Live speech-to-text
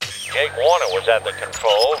Jake Warner was at the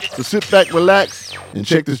controls. So sit back, relax, and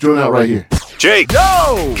check this joint out right here. Jake!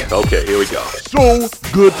 Yo! Okay, here we go. So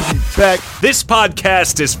good to be back. This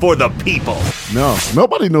podcast is for the people. No,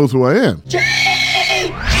 nobody knows who I am.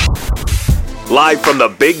 Live from the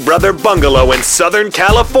Big Brother Bungalow in Southern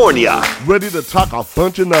California. Ready to talk a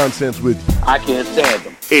bunch of nonsense with you. I can't stand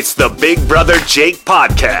them. It's the Big Brother Jake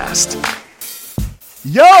Podcast.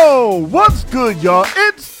 Yo, what's good, y'all?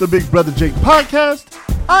 It's the Big Brother Jake Podcast.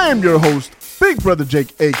 I am your host, Big Brother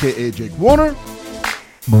Jake, a.k.a. Jake Warner.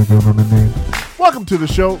 My government name. Welcome to the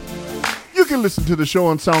show. You can listen to the show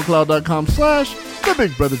on SoundCloud.com/The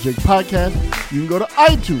Big Brother Jake Podcast. You can go to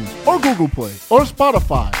iTunes or Google Play or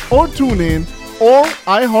Spotify or TuneIn or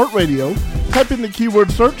iHeartRadio. Type in the keyword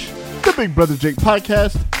search, The Big Brother Jake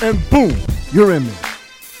Podcast, and boom, you're in there.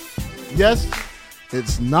 Yes,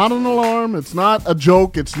 it's not an alarm. It's not a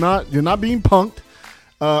joke. You're not being punked.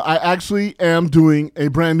 I actually am doing a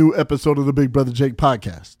brand new episode of the Big Brother Jake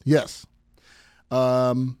Podcast. Yes.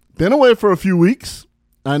 Been away for a few weeks.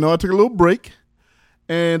 I know I took a little break,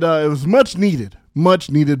 and it was much needed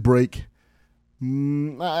break.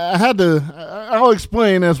 I'll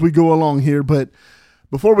explain as we go along here, but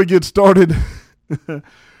before we get started, the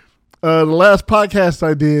last podcast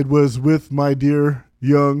I did was with my dear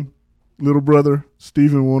young little brother,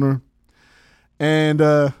 Stephen Warner. And,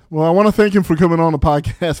 well, I want to thank him for coming on the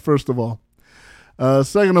podcast, first of all.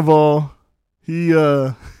 Second of all, he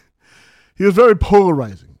was very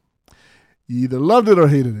polarizing. You either loved it or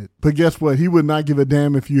hated it. But guess what? He would not give a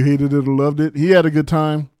damn if you hated it or loved it. He had a good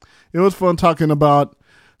time. It was fun talking about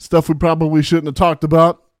stuff we probably shouldn't have talked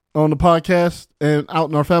about on the podcast and out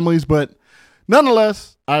in our families. But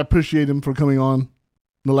nonetheless, I appreciate him for coming on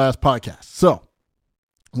the last podcast. So,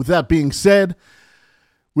 with that being said,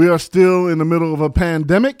 we are still in the middle of a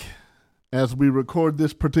pandemic as we record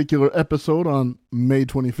this particular episode on May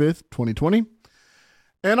 25th, 2020.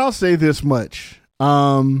 And I'll say this much.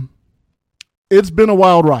 It's been a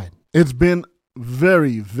wild ride. It's been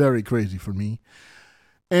very, very crazy for me.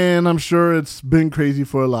 And I'm sure it's been crazy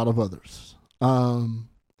for a lot of others. The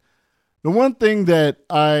one thing that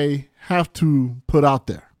I have to put out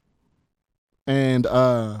there, and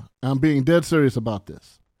I'm being dead serious about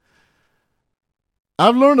this,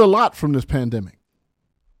 I've learned a lot from this pandemic.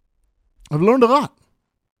 I've learned a lot.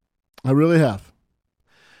 I really have.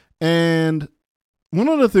 And one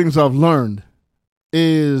of the things I've learned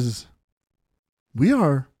is we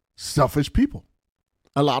are selfish people.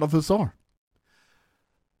 A lot of us are.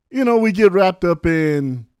 You know, we get wrapped up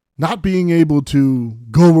in not being able to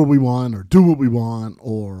go where we want or do what we want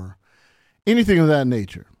or anything of that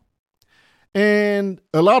nature. And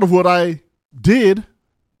a lot of what I did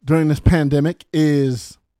during this pandemic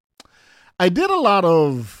is I did a lot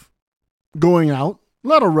of going out, a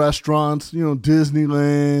lot of restaurants, you know,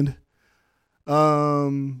 Disneyland,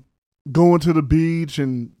 going to the beach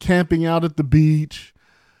and camping out at the beach,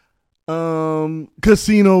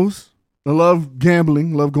 casinos. I love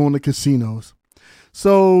gambling, love going to casinos.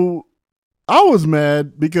 So I was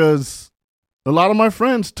mad because a lot of my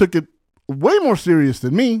friends took it way more serious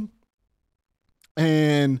than me.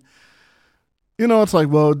 And, you know, it's like,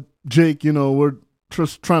 well, Jake, you know, we're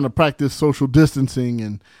just trying to practice social distancing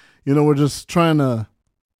and, you know, we're just trying to,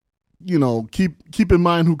 you know, keep in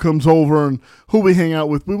mind who comes over and who we hang out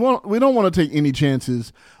with. We don't want to take any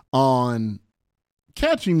chances on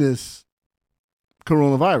catching this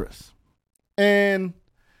coronavirus. And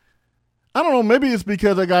I don't know, maybe it's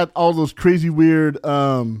because I got all those crazy weird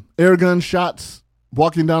air gun shots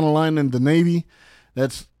walking down the line in the Navy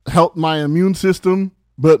that's helped my immune system,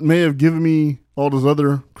 but may have given me all those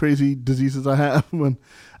other crazy diseases I have when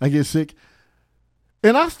I get sick.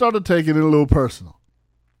 And I started taking it a little personal.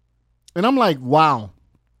 And I'm like, wow,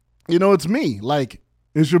 you know, it's me. Like,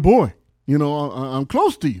 it's your boy. You know, I'm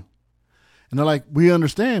close to you. And they're like, we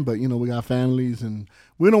understand, but, you know, we got families and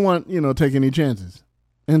we don't want, you know, take any chances.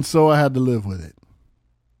 And so I had to live with it.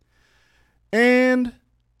 And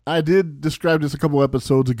I did describe this a couple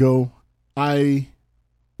episodes ago. I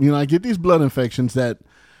get these blood infections that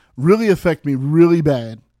really affect me really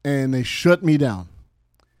bad, and they shut me down.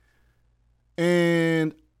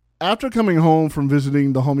 And after coming home from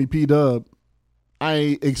visiting the homie P-Dub,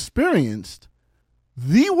 I experienced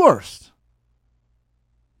the worst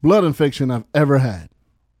blood infection I've ever had.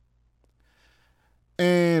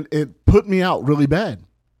 And it put me out really bad.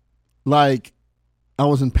 Like, I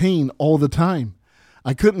was in pain all the time.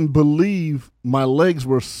 I couldn't believe my legs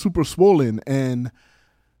were super swollen and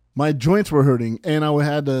my joints were hurting. And I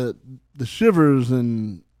had the shivers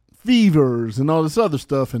and fevers and all this other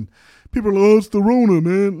stuff. And people are like, oh, it's the RONA,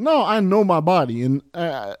 man. No, I know my body, and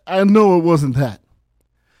I know it wasn't that.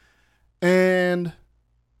 And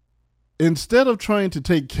instead of trying to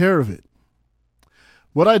take care of it,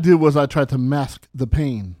 what I did was I tried to mask the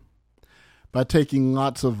pain by taking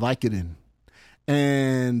lots of Vicodin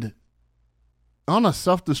and on a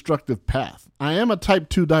self-destructive path. I am a type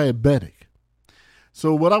 2 diabetic.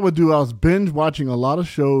 So what I would do, I was binge watching a lot of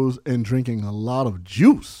shows and drinking a lot of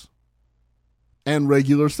juice and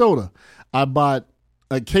regular soda. I bought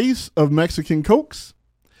a case of Mexican Cokes,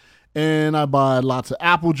 and I bought lots of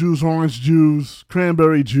apple juice, orange juice,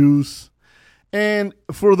 cranberry juice. And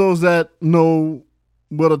for those that know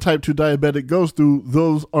what a type 2 diabetic goes through,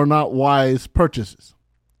 those are not wise purchases.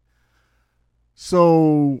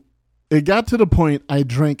 So it got to the point I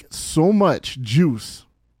drank so much juice,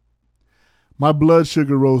 my blood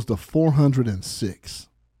sugar rose to 406.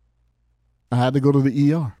 I had to go to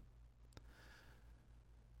the ER.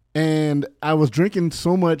 And I was drinking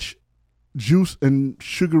so much juice and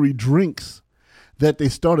sugary drinks that they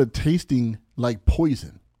started tasting like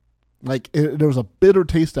poison. There was a bitter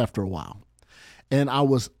taste after a while. And I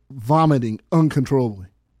was vomiting uncontrollably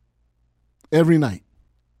every night.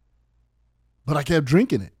 But I kept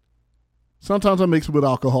drinking it. Sometimes I mix it with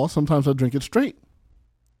alcohol. Sometimes I drink it straight.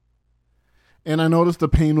 And I noticed the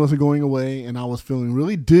pain wasn't going away, and I was feeling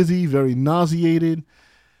really dizzy, very nauseated.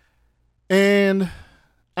 And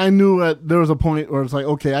I knew that there was a point where it's like,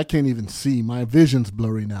 okay, I can't even see. My vision's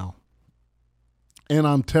blurry now. And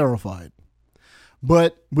I'm terrified.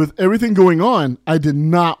 But with everything going on, I did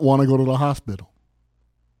not want to go to the hospital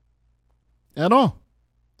at all.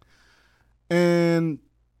 And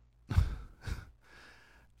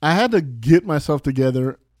I had to get myself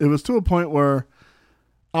together. It was to a point where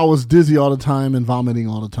I was dizzy all the time and vomiting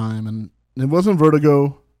all the time. And it wasn't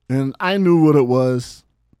vertigo. And I knew what it was.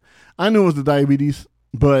 I knew it was the diabetes,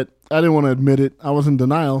 but I didn't want to admit it. I was in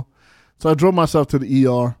denial. So I drove myself to the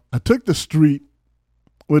ER. I took the street,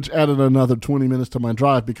 which added another 20 minutes to my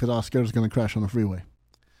drive because I was scared I was going to crash on the freeway.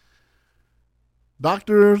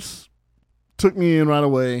 Doctors took me in right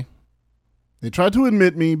away. They tried to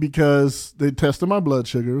admit me because they tested my blood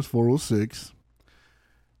sugar. It was 406.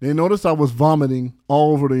 They noticed I was vomiting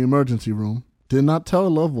all over the emergency room. Did not tell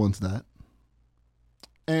loved ones that.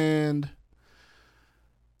 And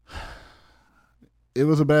it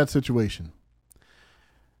was a bad situation.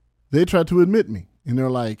 They tried to admit me. And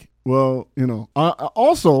they're like, well,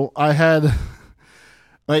 I had,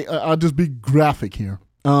 I'll just be graphic here.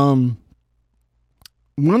 When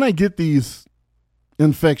I get these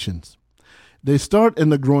infections, they start in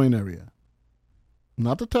the groin area.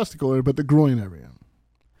 Not the testicle area, but the groin area.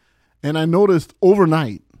 And I noticed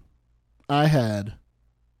overnight I had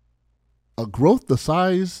a growth the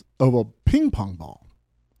size of a ping pong ball.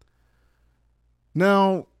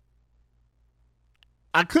 Now,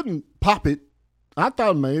 I couldn't pop it. I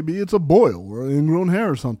thought maybe it's a boil or ingrown hair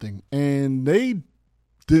or something. And they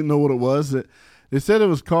didn't know what it was. They said it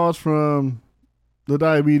was caused from the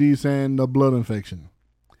diabetes and the blood infection.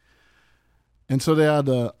 And so they had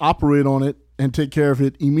to operate on it and take care of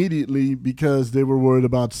it immediately because they were worried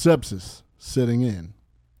about sepsis setting in.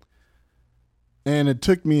 And it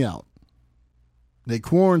took me out. They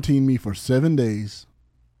quarantined me for 7 days,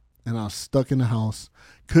 and I was stuck in the house.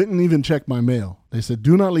 Couldn't even check my mail. They said,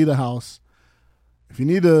 do not leave the house. If you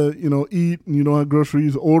need to, eat and you don't have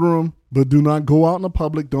groceries, order them, but do not go out in the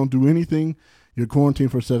public. Don't do anything. You're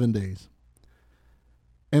quarantined for 7 days.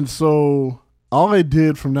 And so all I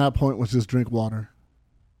did from that point was just drink water.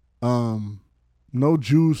 No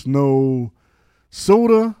juice, no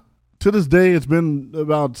soda. To this day, it's been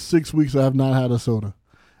about 6 weeks I have not had a soda.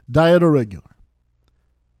 Diet or regular.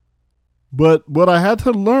 But what I had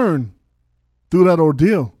to learn through that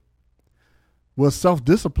ordeal was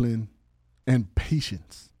self-discipline and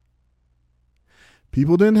patience.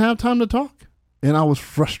 People didn't have time to talk, and I was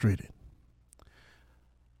frustrated.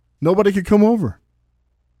 Nobody could come over.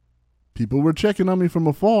 People were checking on me from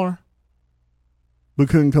afar, but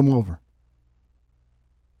couldn't come over.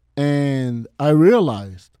 And I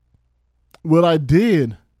realized what I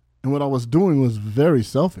did and what I was doing was very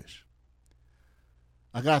selfish.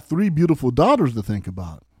 I got 3 beautiful daughters to think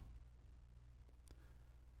about.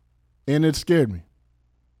 And it scared me.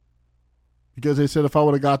 Because they said if I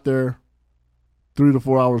would have got there 3 to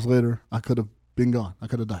 4 hours later, I could have been gone. I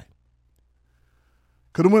could have died.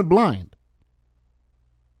 Could have went blind.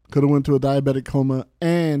 Could have went to a diabetic coma.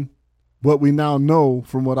 And what we now know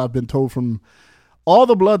from what I've been told from all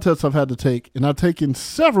the blood tests I've had to take, and I've taken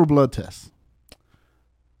several blood tests,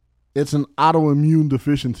 it's an autoimmune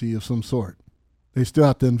deficiency of some sort. They still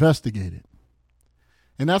have to investigate it.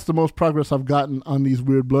 And that's the most progress I've gotten on these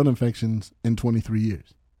weird blood infections in 23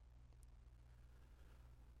 years.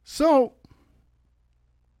 So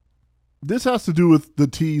this has to do with the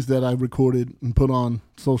teas that I recorded and put on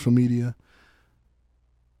social media.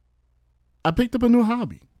 I picked up a new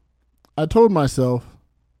hobby. I told myself,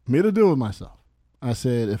 made a deal with myself. I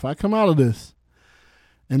said, if I come out of this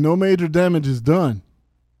and no major damage is done,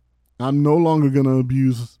 I'm no longer going to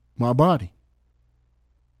abuse my body.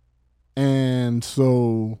 And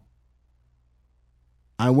so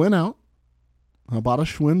I went out. I bought a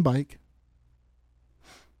Schwinn bike,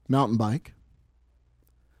 mountain bike,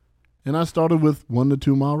 and I started with 1 to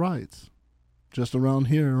 2 mile rides just around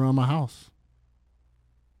here, around my house.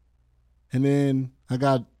 And then I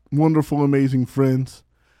got wonderful, amazing friends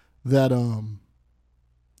that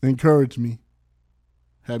encouraged me,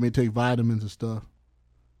 had me take vitamins and stuff,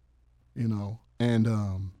 and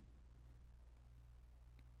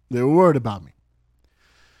they were worried about me.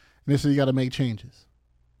 And they said, you got to make changes.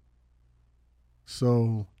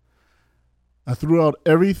 So I threw out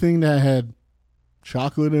everything that had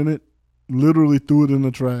chocolate in it, literally threw it in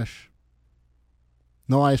the trash.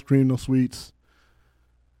 No ice cream, no sweets.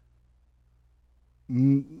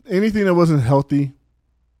 Anything that wasn't healthy,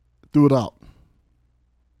 threw it out.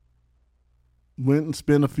 Went and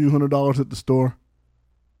spent a few $100s at the store.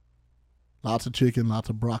 Lots of chicken, lots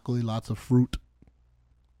of broccoli, lots of fruit.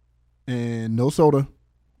 And no soda,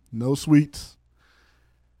 no sweets.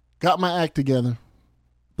 Got my act together.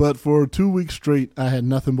 But for 2 weeks straight, I had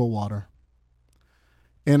nothing but water.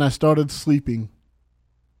 And I started sleeping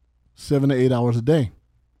 7 to 8 hours a day.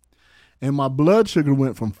 And my blood sugar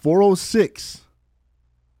went from 406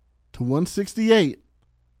 to 168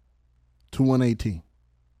 to 118.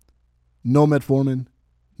 No metformin,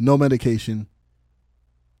 no medication,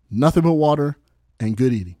 nothing but water and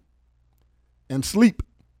good eating. And sleep.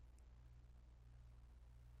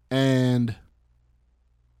 And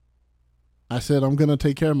I said, I'm going to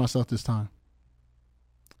take care of myself this time.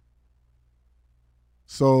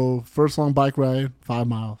 So first long bike ride, 5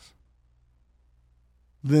 miles.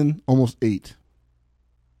 Then almost 8.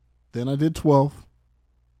 Then I did 12.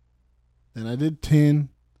 Then I did 10.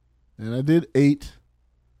 Then I did 8.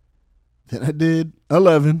 Then I did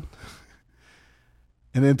 11.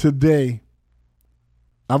 And then today,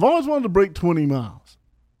 I've always wanted to break 20 miles.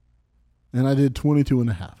 And I did 22 and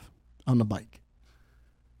a half on the bike.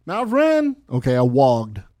 Now I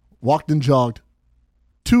walked and jogged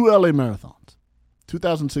 2 LA marathons,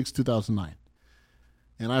 2006, 2009.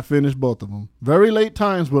 And I finished both of them. Very late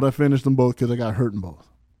times, but I finished them both because I got hurt in both.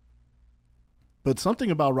 But something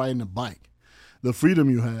about riding a bike, the freedom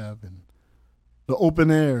you have and the open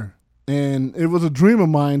air. And it was a dream of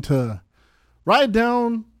mine to ride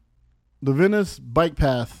down the Venice bike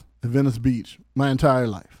path at Venice Beach my entire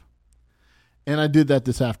life. And I did that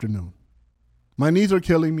this afternoon. My knees are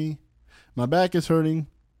killing me. My back is hurting.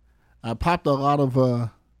 I popped a lot of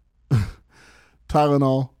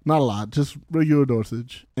Tylenol. Not a lot, just regular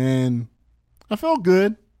dosage. And I felt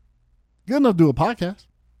good. Good enough to do a podcast.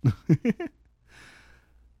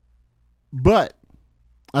 But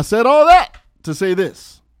I said all that to say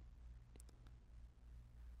this.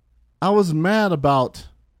 I was mad about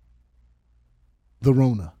the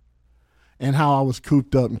RONA and how I was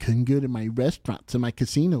cooped up and couldn't go to my restaurants and my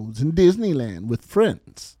casinos and Disneyland with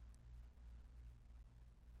friends.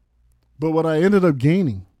 But what I ended up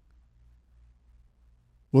gaining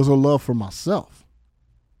was a love for myself.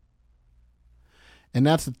 And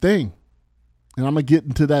that's the thing. And I'm going to get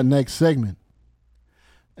into that next segment.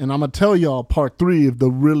 And I'm going to tell y'all part 3 of the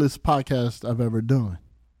realest podcast I've ever done.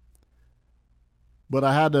 But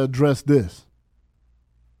I had to address this.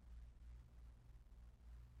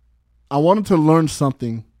 I wanted to learn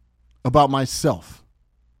something about myself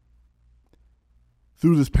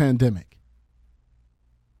through this pandemic.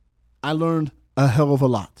 I learned a hell of a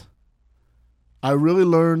lot. I really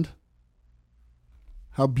learned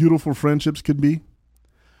how beautiful friendships could be.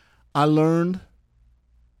 I learned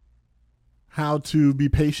how to be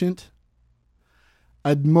patient.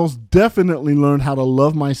 I most definitely learned how to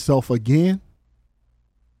love myself again.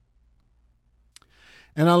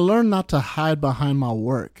 And I learned not to hide behind my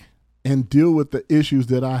work and deal with the issues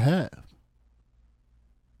that I have.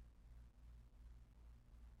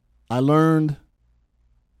 I learned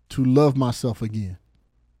to love myself again.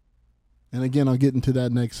 And again, I'll get into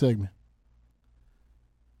that next segment.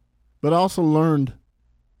 But I also learned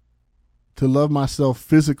to love myself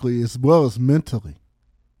physically as well as mentally.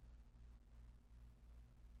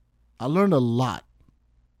 I learned a lot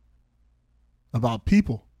about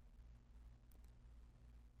people.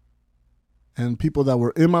 And people that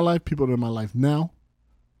were in my life, people that are in my life now.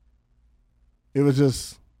 It was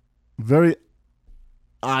just very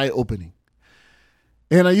eye-opening.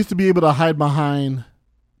 And I used to be able to hide behind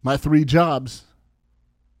my 3 jobs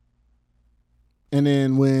And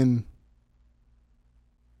then when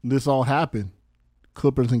this all happened,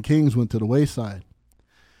 Clippers and Kings went to the wayside.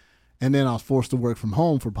 And then I was forced to work from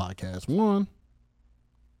home for Podcast One.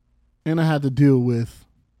 And I had to deal with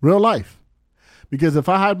real life. Because if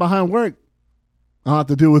I hide behind work, I don't have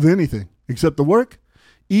to deal with anything except the work,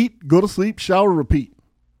 eat, go to sleep, shower, repeat.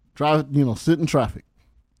 Drive, sit in traffic.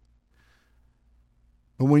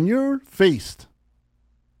 But when you're faced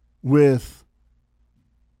with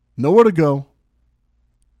nowhere to go,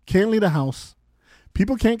 can't leave the house,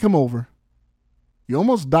 people can't come over, you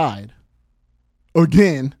almost died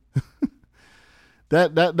again,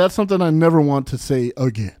 that's something I never want to say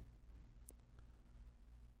again.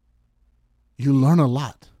 You learn a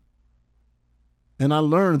lot. And I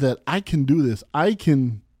learned that I can do this. I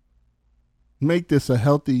can make this a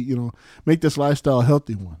healthy, make this lifestyle a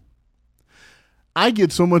healthy one. I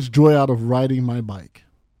get so much joy out of riding my bike.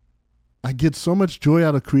 I get so much joy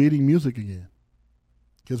out of creating music again.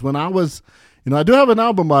 Because when I was, I do have an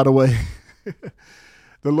album, by the way,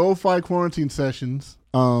 the Lo-Fi Quarantine Sessions.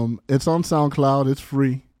 It's on SoundCloud. It's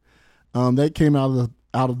free. That came out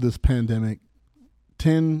of this pandemic.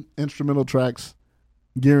 10 instrumental tracks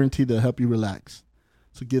guaranteed to help you relax.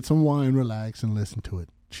 So get some wine, relax, and listen to it.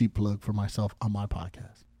 Cheap plug for myself on my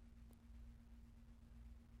podcast.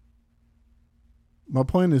 My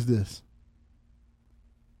point is this.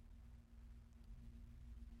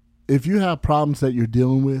 If you have problems that you're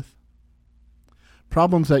dealing with,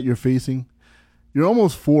 problems that you're facing, you're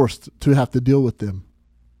almost forced to have to deal with them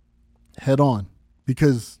head on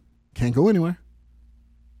because you can't go anywhere.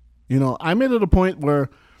 I made it a point where,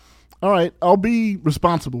 all right, I'll be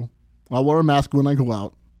responsible. I'll wear a mask when I go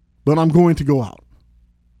out, but I'm going to go out.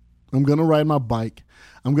 I'm going to ride my bike.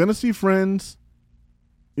 I'm going to see friends,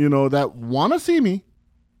 that want to see me.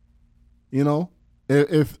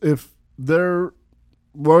 If they're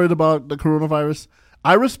worried about the coronavirus,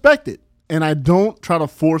 I respect it. And I don't try to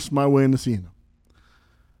force my way into seeing them.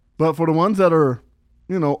 But for the ones that are,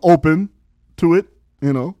 open to it,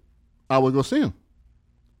 I would go see them.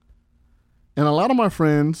 And a lot of my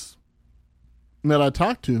friends that I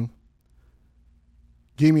talked to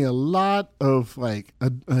gave me a lot of a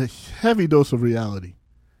heavy dose of reality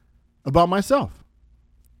about myself.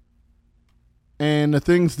 And the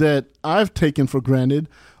things that I've taken for granted,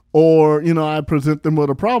 or, I present them with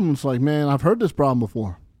a problem. It's like, man, I've heard this problem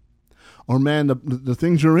before. Or, man, the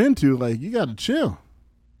things you're into, you got to chill.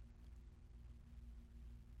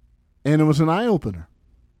 And it was an eye-opener.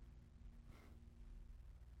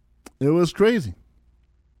 It was crazy.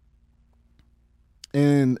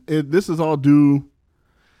 And this is all due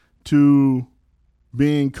to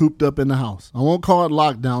being cooped up in the house. I won't call it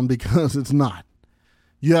lockdown because it's not.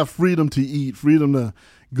 You have freedom to eat, freedom to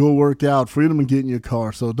go work out, freedom to get in your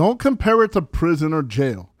car. So don't compare it to prison or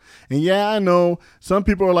jail. And yeah, I know some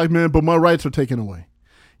people are like, man, but my rights are taken away.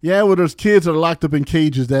 Yeah, well, there's kids that are locked up in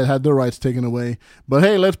cages that had their rights taken away. But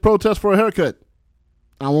hey, let's protest for a haircut.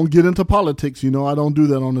 I won't get into politics. I don't do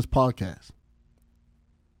that on this podcast.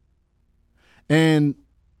 And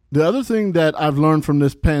the other thing that I've learned from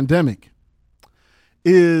this pandemic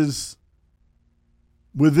is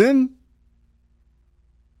within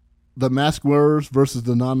the mask wearers versus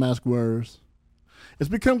the non-mask wearers, it's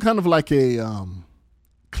become kind of like a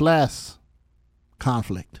class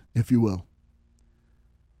conflict, if you will.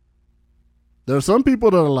 There are some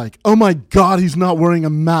people that are like, oh my God, he's not wearing a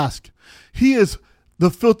mask. He is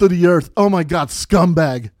the filth of the earth. Oh my God,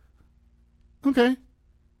 scumbag. Okay.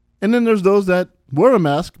 And then there's those that wear a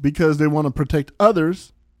mask because they want to protect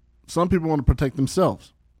others. Some people want to protect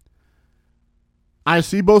themselves. I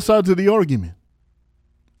see both sides of the argument.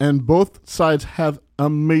 And both sides have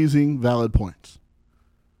amazing valid points.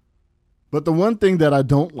 But the one thing that I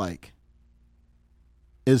don't like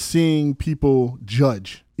is seeing people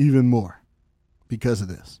judge even more because of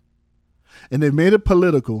this. And they've made it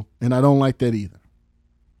political, and I don't like that either.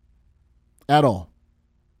 At all.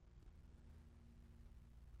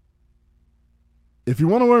 If you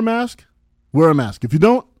want to wear a mask, wear a mask. If you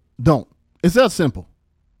don't, don't. It's that simple.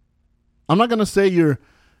 I'm not going to say you're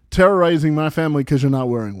terrorizing my family because you're not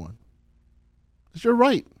wearing one. It's your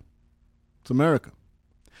right. It's America.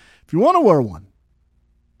 If you want to wear one,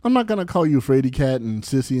 I'm not going to call you a fraidy cat and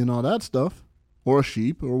sissy and all that stuff, or a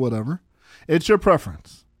sheep or whatever. It's your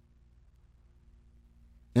preference.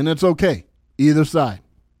 And it's okay. Either side.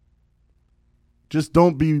 Just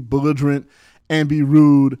don't be belligerent and be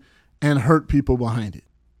rude and hurt people behind it.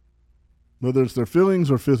 Whether it's their feelings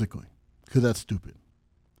or physically, because that's stupid.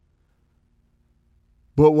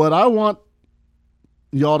 But what I want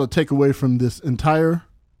y'all to take away from this entire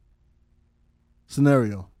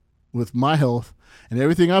scenario with my health and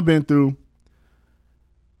everything I've been through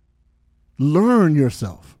learn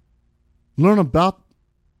yourself. Learn about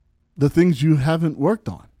the things you haven't worked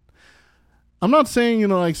on. I'm not saying,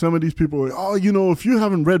 like some of these people are, if you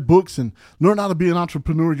haven't read books and learn how to be an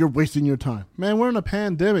entrepreneur, you're wasting your time. Man, we're in a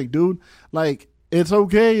pandemic, dude. Like, it's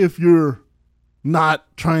okay if you're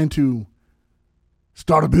not trying to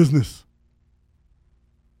start a business.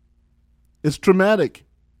 It's traumatic.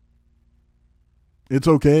 It's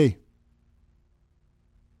okay.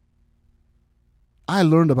 I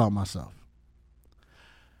learned about myself.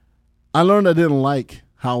 I learned I didn't like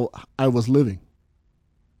how I was living.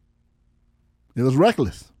 It was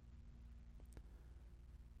reckless.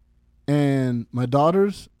 And my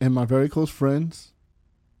daughters and my very close friends,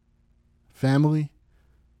 family,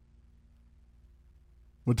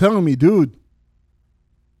 were telling me, dude,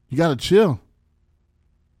 you got to chill.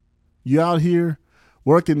 You out here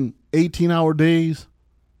working 18-hour days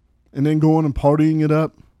and then going and partying it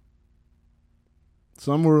up.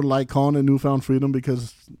 Some were like calling it newfound freedom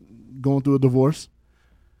because going through a divorce.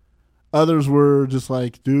 Others were just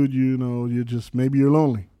like, dude, maybe you're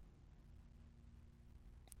lonely.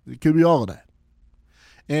 It could be all of that.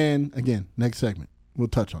 And again, next segment, we'll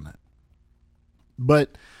touch on that.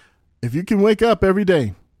 But if you can wake up every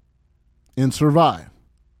day and survive,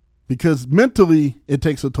 because mentally it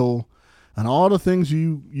takes a toll, and all the things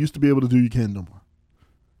you used to be able to do, you can't no more.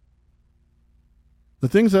 The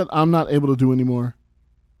things that I'm not able to do anymore,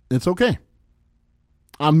 it's okay.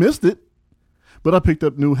 I missed it, but I picked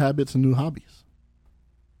up new habits and new hobbies.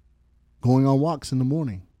 Going on walks in the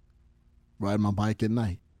morning, riding my bike at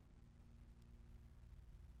night,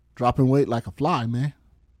 dropping weight like a fly, man.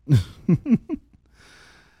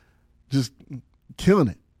 Just killing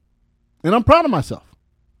it. And I'm proud of myself.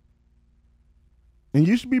 And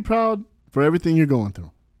you should be proud for everything you're going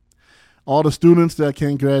through. All the students that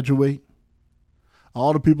can't graduate,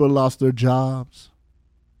 all the people that lost their jobs,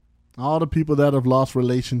 all the people that have lost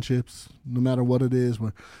relationships, no matter what it is,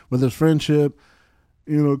 whether it's friendship,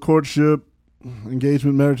 courtship,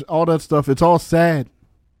 engagement, marriage, all that stuff, it's all sad.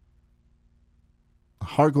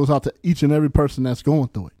 Heart goes out to each and every person that's going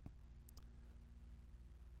through it.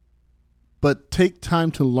 But take time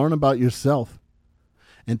to learn about yourself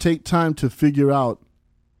and take time to figure out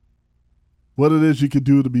what it is you could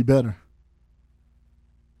do to be better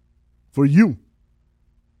for you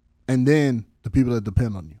and then the people that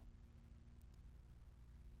depend on you.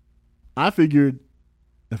 I figured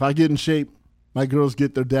if I get in shape, my girls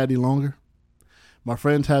get their daddy longer. My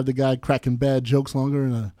friends have the guy cracking bad jokes longer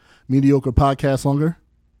and a mediocre podcast longer.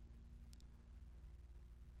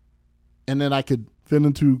 And then I could fit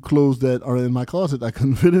into clothes that are in my closet I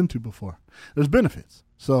couldn't fit into before. There's benefits.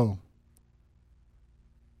 So,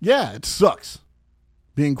 yeah, it sucks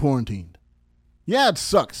being quarantined. Yeah, it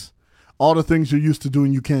sucks. All the things you're used to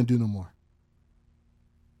doing, you can't do no more.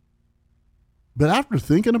 But after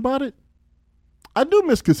thinking about it, I do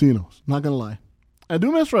miss casinos, not going to lie. I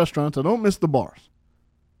do miss restaurants. I don't miss the bars.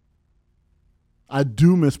 I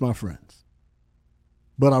do miss my friends.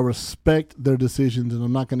 But I respect their decisions, and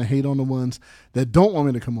I'm not going to hate on the ones that don't want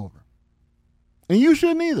me to come over. And you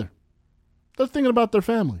shouldn't either. They're thinking about their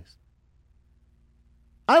families.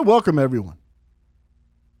 I welcome everyone.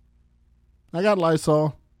 I got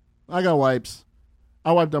Lysol. I got wipes.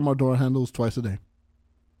 I wipe down my door handles twice a day.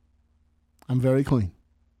 I'm very clean.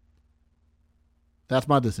 That's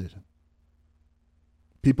my decision.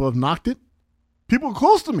 People have knocked it. People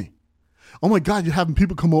close to me. Oh my God, you're having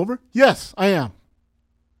people come over? Yes, I am.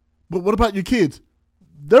 But what about your kids?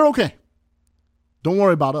 They're okay. Don't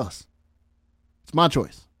worry about us. It's my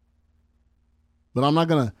choice. But I'm not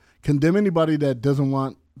going to condemn anybody that doesn't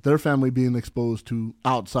want their family being exposed to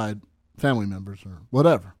outside family members or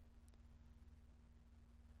whatever.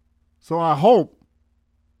 So I hope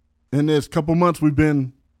in this couple months we've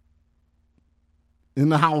been in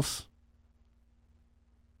the house,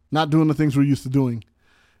 not doing the things we're used to doing,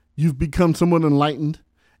 you've become somewhat enlightened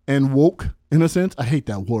and woke, in a sense. I hate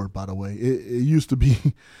that word, by the way. It used to be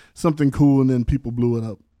something cool, and then people blew it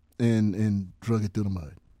up and drug it through the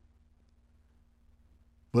mud.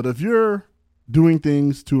 But if you're doing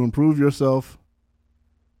things to improve yourself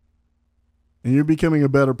and you're becoming a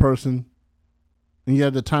better person and you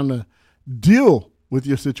have the time to deal with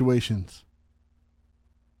your situations,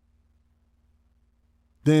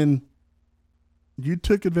 then you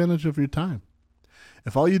took advantage of your time.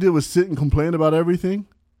 If all you did was sit and complain about everything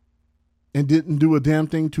and didn't do a damn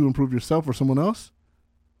thing to improve yourself or someone else,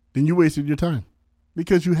 then you wasted your time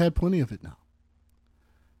because you had plenty of it now.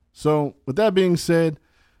 So with that being said,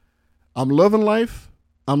 I'm loving life.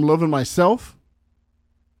 I'm loving myself.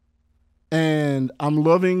 And I'm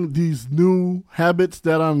loving these new habits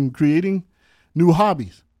that I'm creating, new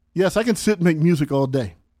hobbies. Yes, I can sit and make music all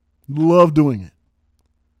day. Love doing it.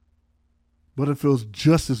 But it feels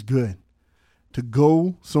just as good to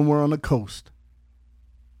go somewhere on the coast,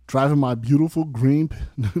 driving my beautiful green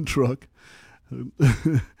truck,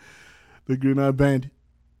 the Green Eye Bandit,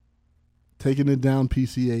 taking it down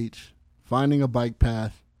PCH, finding a bike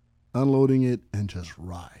path, unloading it, and just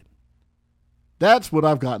ride. That's what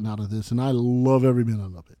I've gotten out of this, and I love every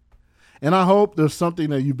minute of it. And I hope there's something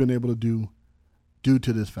that you've been able to do due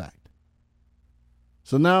to this fact.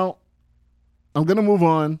 So now I'm going to move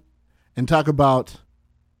on and talk about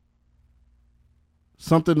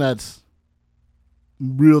something that's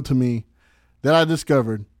real to me that I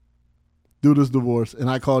discovered through this divorce, and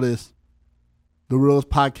I call this the realest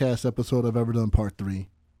podcast episode I've ever done, part 3,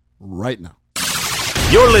 right now.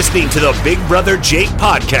 You're listening to the Big Brother Jake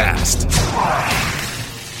podcast.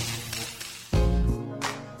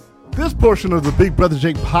 This portion of the Big Brother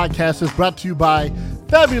Jake podcast is brought to you by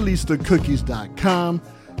FabulistCookies.com.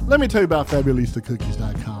 Let me tell you about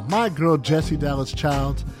FabulistCookies.com. My girl, Jessie Dallas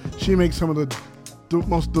Childs, she makes some of the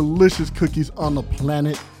most delicious cookies on the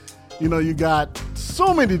planet. You know, you got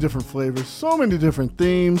so many different flavors, so many different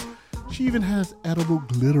themes. She even has edible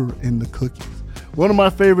glitter in the cookies. One of my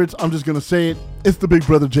favorites, I'm just going to say it, it's the Big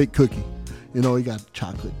Brother Jake cookie. You know, you got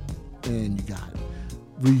chocolate and you got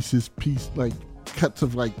Reese's piece, like cuts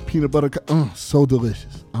of like peanut butter. So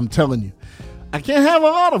delicious. I'm telling you. I can't have a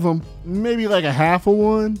lot of them, maybe like a half of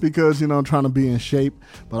one because, you know, I'm trying to be in shape,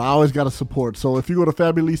 but I always got to support. So if you go to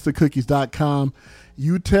FabulistCookies.com,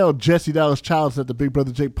 you tell Jessie Dallas Childs that the Big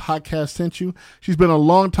Brother Jake podcast sent you. She's been a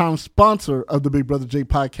longtime sponsor of the Big Brother Jake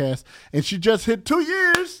podcast, and she just hit 2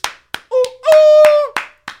 years.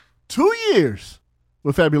 2 years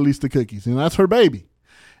with Fabulista Cookies, and that's her baby.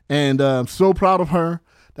 And I'm so proud of her.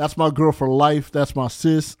 That's my girl for life. That's my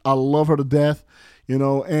sis. I love her to death, you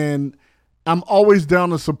know, and I'm always down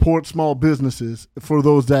to support small businesses for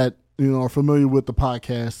those that, you know, are familiar with the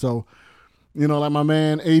podcast. So, you know, like my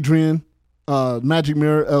man, Adrian, Magic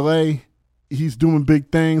Mirror LA, he's doing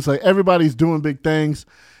big things. Like everybody's doing big things.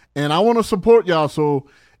 And I want to support y'all. So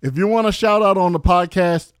if you want a shout out on the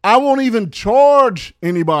podcast, I won't even charge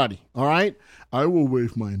anybody. All right. I will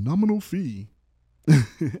waive my nominal fee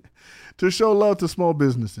to show love to small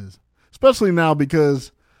businesses, especially now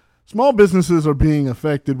because small businesses are being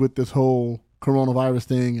affected with this whole coronavirus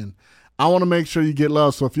thing, and I want to make sure you get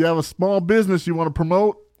love. So if you have a small business you want to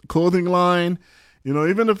promote, clothing line, you know,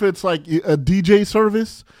 even if it's like a DJ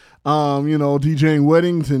service, you know, DJing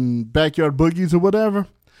weddings and backyard boogies or whatever,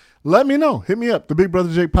 let me know. Hit me up, the Big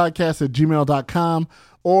Brother Jake podcast at gmail.com,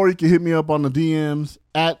 or you can hit me up on the DMs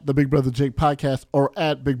at the Big Brother Jake podcast or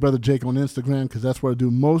at Big Brother Jake on Instagram, because that's where I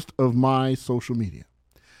do most of my social media.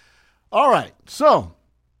 All right, so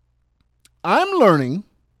I'm learning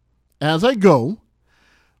as I go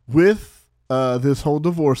with this whole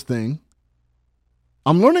divorce thing.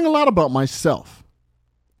 I'm learning a lot about myself.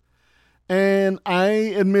 And I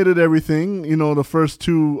admitted everything, you know, the first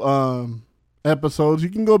 2 episodes. You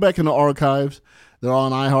can go back in the archives. They're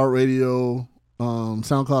on iHeartRadio,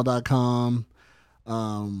 SoundCloud.com,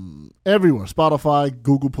 everywhere, Spotify,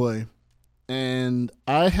 Google Play. And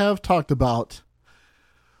I have talked about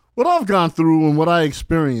what I've gone through and what I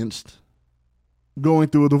experienced going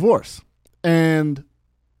through a divorce. And,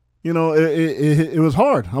 you know, it was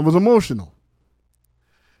hard. I was emotional.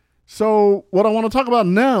 So what I want to talk about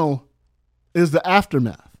now is the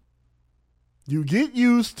aftermath. You get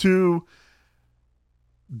used to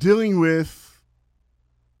dealing with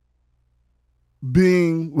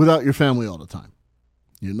being without your family all the time.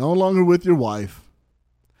 You're no longer with your wife.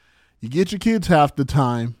 You get your kids half the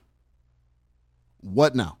time.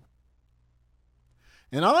 What now?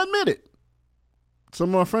 And I'll admit it. Some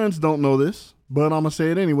of my friends don't know this, but I'm going to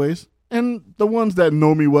say it anyways. And the ones that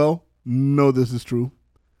know me well know this is true.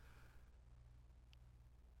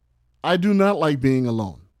 I do not like being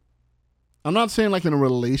alone. I'm not saying like in a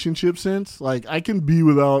relationship sense. Like I can be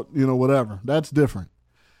without, you know, whatever. That's different.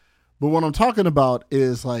 But what I'm talking about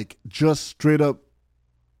is like just straight up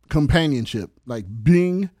companionship, like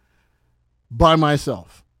being by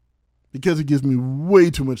myself, because it gives me way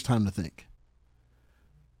too much time to think.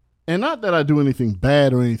 And not that I do anything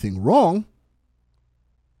bad or anything wrong.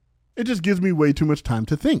 It just gives me way too much time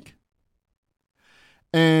to think.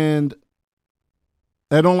 And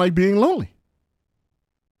I don't like being lonely.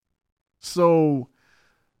 So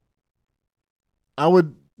I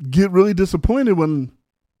would get really disappointed when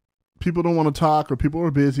people don't want to talk or people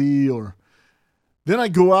are busy, or then I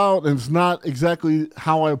go out and it's not exactly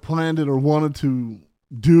how I planned it or wanted to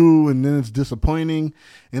do, and then it's disappointing,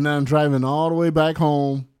 and then I'm driving all the way back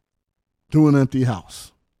home to an empty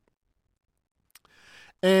house.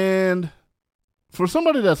 And for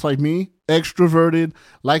somebody that's like me, extroverted,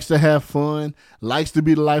 likes to have fun, likes to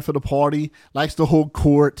be the life of the party, likes to hold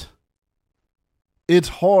court, it's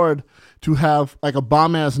hard to have like a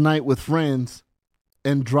bomb-ass night with friends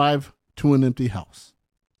and drive to an empty house.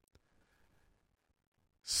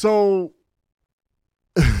 So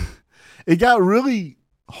it got really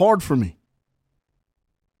hard for me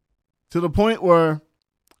to the point where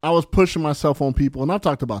I was pushing myself on people, and I've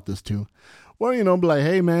talked about this too, where, be like,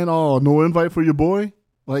 hey, man, no invite for your boy.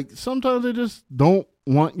 Like, sometimes they just don't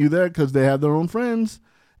want you there because they have their own friends,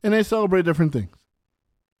 and they celebrate different things.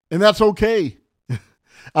 And that's okay.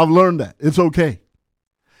 I've learned that. It's okay.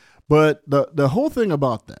 But the whole thing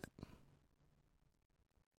about that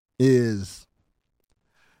is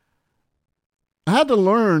I had to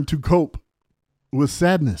learn to cope with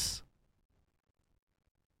sadness.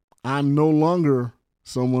 I'm no longer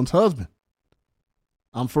someone's husband.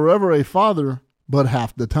 I'm forever a father, but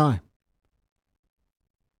half the time.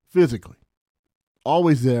 Physically.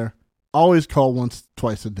 Always there. Always call once,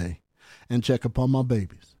 twice a day and check upon my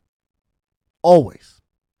babies. Always.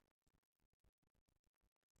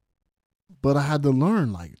 But I had to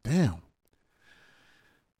learn, like, damn.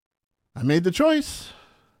 I made the choice.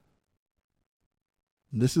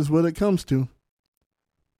 This is what it comes to.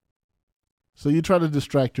 So you try to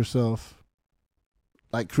distract yourself,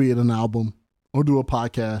 like create an album or do a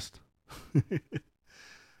podcast.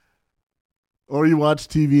 Or you watch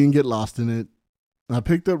TV and get lost in it. I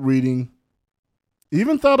picked up reading.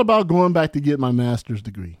 Even thought about going back to get my master's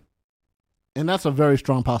degree. And that's a very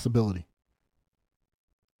strong possibility.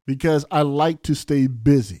 Because I like to stay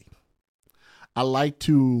busy. I like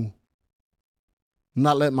to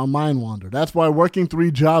not let my mind wander. That's why working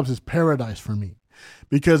 3 jobs is paradise for me.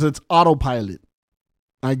 Because it's autopilot.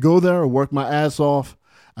 I go there, I work my ass off.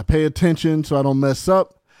 I pay attention so I don't mess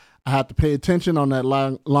up. I have to pay attention on that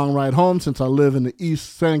long ride home since I live in the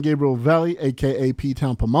East San Gabriel Valley, a.k.a.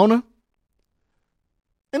 P-Town, Pomona.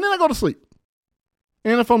 And then I go to sleep.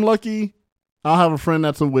 And if I'm lucky, I'll have a friend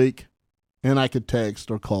that's awake and I could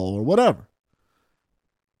text or call or whatever.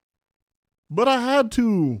 But I had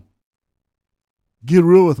to get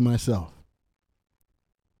real with myself.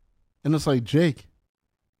 And it's like, Jake,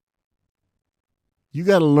 you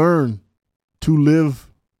got to learn to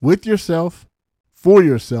live with yourself, for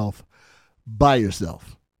yourself, by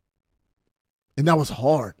yourself. And that was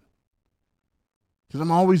hard. Because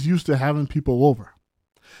I'm always used to having people over.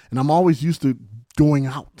 And I'm always used to going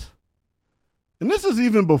out. And this is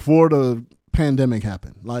even before the pandemic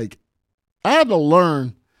happened. Like, I had to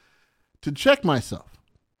learn to check myself.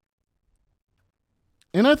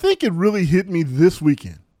 And I think it really hit me this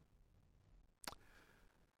weekend.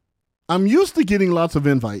 I'm used to getting lots of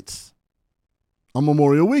invites on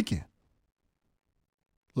Memorial Weekend.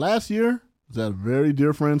 Last year, I was at a very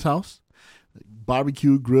dear friend's house.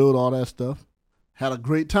 Barbecued, grilled, all that stuff. Had a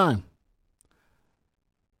great time.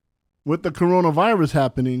 With the coronavirus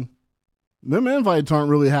happening, them invites aren't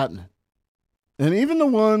really happening. And even the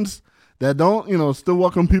ones that don't, still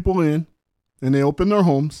welcome people in and they open their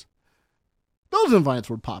homes, those invites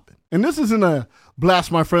were popping. And this isn't a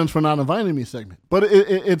blast my friends for not inviting me segment, but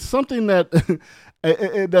it's something that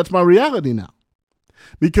that's my reality now.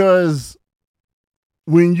 Because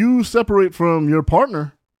when you separate from your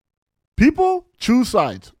partner, people choose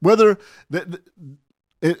sides. Whether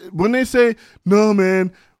when they say, no,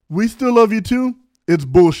 man, we still love you too, it's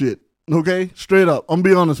bullshit. Okay? Straight up. I'm going to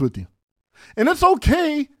be honest with you. And it's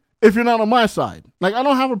okay if you're not on my side. Like, I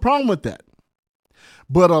don't have a problem with that.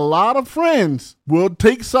 But a lot of friends will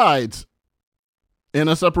take sides in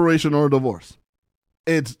a separation or a divorce.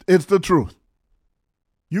 It's the truth.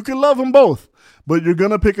 You can love them both, but you're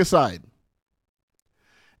going to pick a side.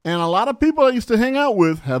 And a lot of people I used to hang out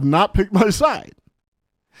with have not picked my side.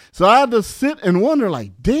 So I had to sit and wonder,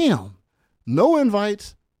 like, damn, no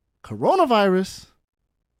invites, coronavirus,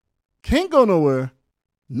 can't go nowhere,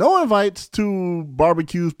 no invites to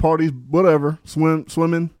barbecues, parties, whatever,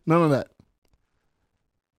 swimming, none of that.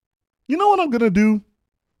 You know what I'm going to do?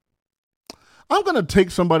 I'm going to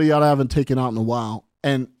take somebody out I haven't taken out in a while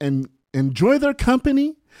and enjoy their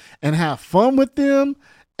company and have fun with them.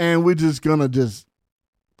 And we're just going to just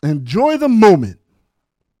enjoy the moment.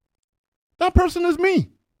 That person is me.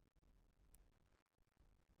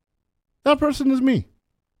 That person is me.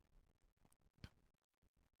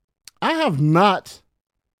 I have not,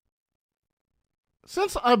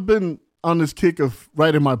 since I've been on this kick of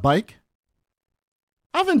riding my bike,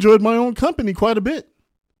 I've enjoyed my own company quite a bit.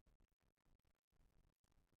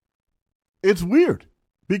 It's weird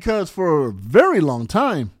because for a very long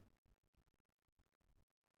time,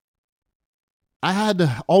 I had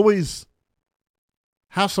to always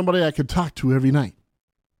have somebody I could talk to every night.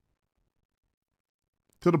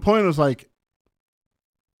 To the point it was like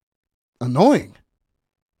annoying.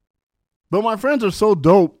 But my friends are so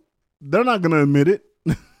dope, they're not going to admit it.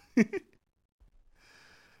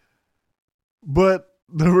 But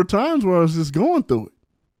there were times where I was just going through it.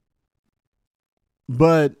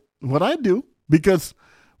 But what I do, because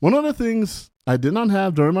one of the things I did not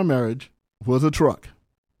have during my marriage was a truck.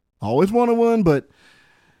 I always wanted one, but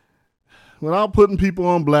without putting people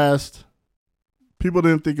on blast, people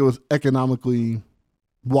didn't think it was economically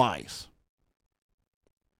wise.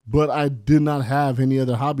 But I did not have any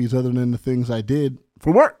other hobbies other than the things I did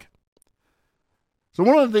for work. So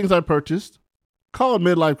one of the things I purchased, call it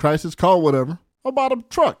midlife crisis, call it whatever, I bought a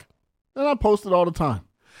truck. And I post it all the time.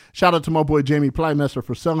 Shout out to my boy Jamie Plymesser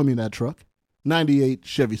for selling me that truck. 98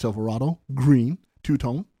 Chevy Silverado, green,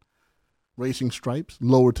 two-tone, racing stripes,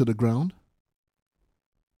 lower to the ground.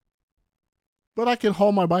 But I can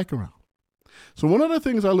haul my bike around. So one of the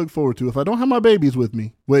things I look forward to, if I don't have my babies with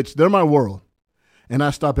me, which they're my world, and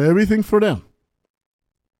I stop everything for them.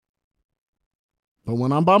 But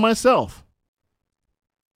when I'm by myself,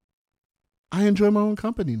 I enjoy my own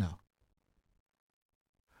company now.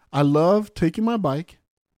 I love taking my bike,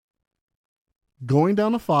 going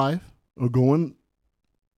down the 5, or going,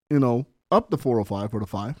 up the 405 or the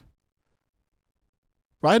 5,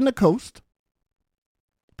 riding the coast,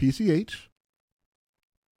 PCH,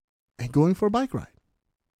 and going for a bike ride.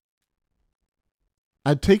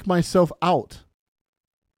 I take myself out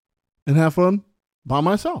and have fun by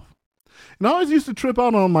myself. And I always used to trip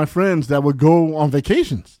out on my friends that would go on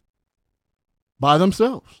vacations by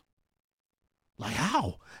themselves. Like,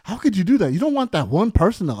 how? How could you do that? You don't want that one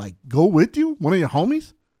person to go with you? One of your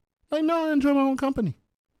homies? Like, no, I enjoy my own company.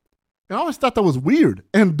 And I always thought that was weird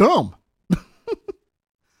and dumb.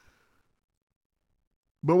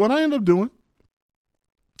 But what I end up doing,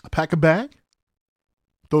 I pack a bag,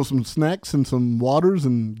 throw some snacks and some waters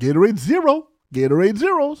and Gatorade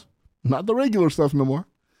Zeros, not the regular stuff no more.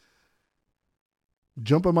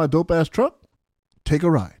 Jump in my dope-ass truck, take a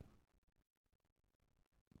ride.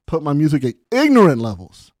 Put my music at ignorant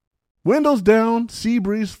levels. Windows down, sea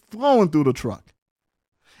breeze flowing through the truck.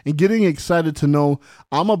 And getting excited to know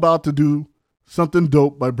I'm about to do something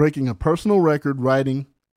dope by breaking a personal record riding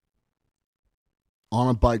on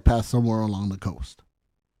a bike path somewhere along the coast.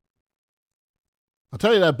 I'll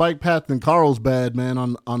tell you, that bike path in Carlsbad, man,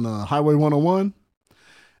 on the Highway 101,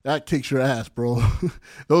 that kicks your ass, bro.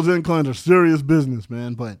 Those inclines are serious business,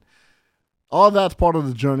 man. But all that's part of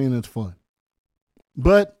the journey and it's fun.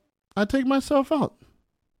 But I take myself out.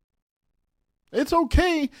 It's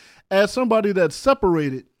okay as somebody that's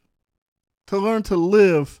separated to learn to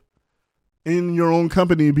live in your own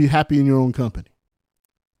company and be happy in your own company.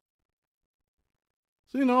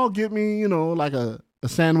 So, I'll get me, like a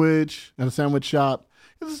sandwich at a sandwich shop.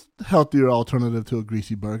 It's a healthier alternative to a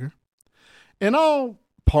greasy burger. And I'll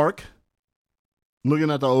park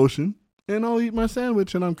looking at the ocean and I'll eat my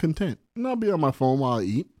sandwich and I'm content. And I'll be on my phone while I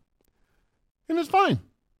eat. And it's fine.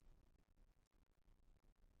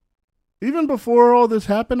 Even before all this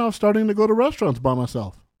happened, I was starting to go to restaurants by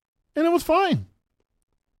myself. And it was fine.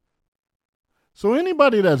 So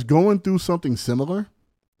anybody that's going through something similar,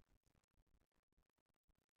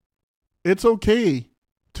 it's okay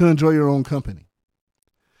to enjoy your own company.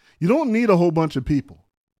 You don't need a whole bunch of people.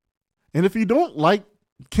 And if you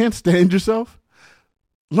can't stand yourself,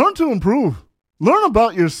 learn to improve. Learn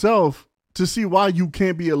about yourself to see why you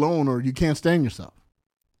can't be alone or you can't stand yourself.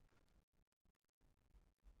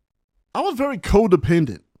 I was very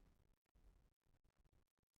codependent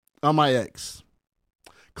on my ex.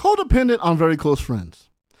 Codependent on very close friends.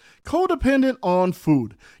 Codependent on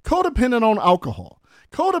food. Codependent on alcohol.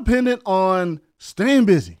 Codependent on staying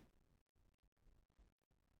busy.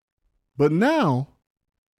 But now,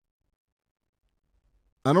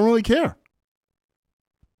 I don't really care.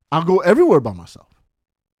 I'll go everywhere by myself.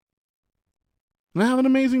 And I have an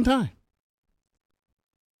amazing time.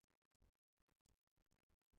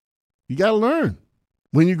 You got to learn.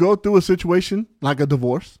 When you go through a situation like a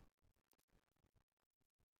divorce,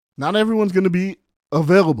 not everyone's going to be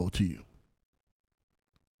available to you.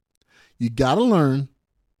 You got to learn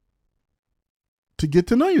to get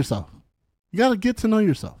to know yourself. You got to get to know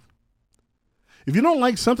yourself. If you don't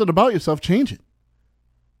like something about yourself, change it.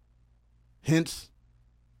 Hence,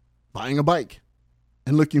 buying a bike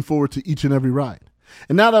and looking forward to each and every ride.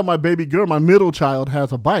 And now that my baby girl, my middle child,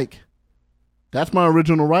 has a bike, that's my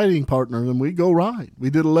original riding partner, and we go ride. We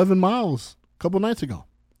did 11 miles a couple nights ago.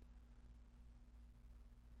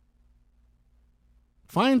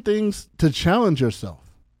 Find things to challenge yourself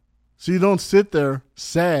so you don't sit there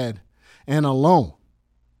sad and alone.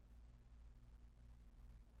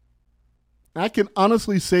 I can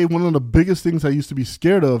honestly say one of the biggest things I used to be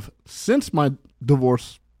scared of since my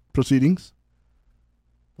divorce proceedings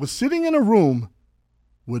was sitting in a room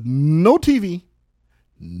with no TV,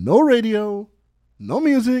 no radio, no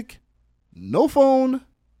music, no phone,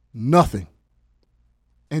 nothing.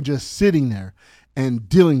 And just sitting there and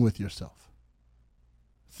dealing with yourself.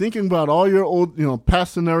 Thinking about all your old,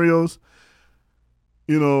 past scenarios,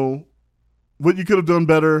 what you could have done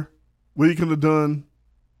better, what you could have done,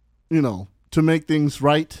 to make things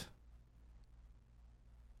right.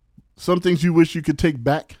 Some things you wish you could take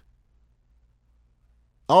back.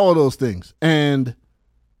 All of those things. And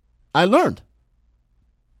I learned.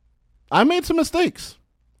 I made some mistakes.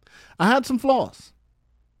 I had some flaws.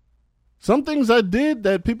 Some things I did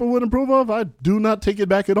that people would approve of, I do not take it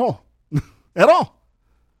back at all. At all.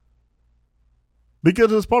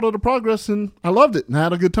 Because it's part of the progress and I loved it and I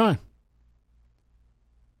had a good time.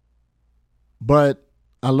 But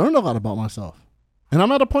I learned a lot about myself. And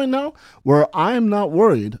I'm at a point now where I am not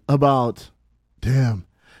worried about, damn,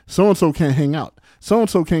 so-and-so can't hang out.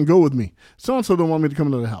 So-and-so can't go with me. So-and-so don't want me to come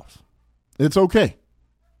into the house. It's okay.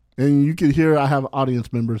 And you can hear I have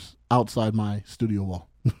audience members outside my studio wall.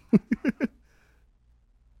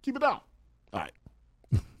 Keep it down. All right.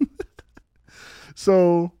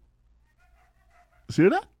 So, see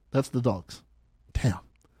that? That's the dogs. Damn.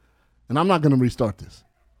 And I'm not going to restart this.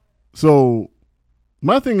 So,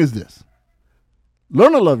 my thing is this.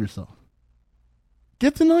 Learn to love yourself.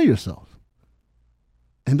 Get to know yourself.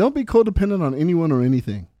 And don't be codependent on anyone or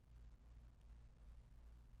anything.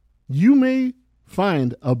 You may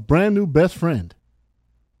find a brand new best friend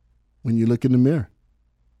when you look in the mirror.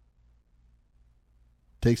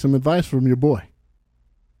 Take some advice from your boy.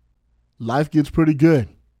 Life gets pretty good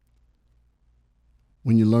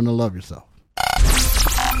when you learn to love yourself.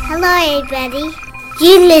 Hello, everybody.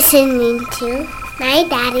 You're listening to my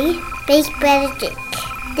daddy, Big Brother Jake.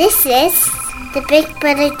 This is the Big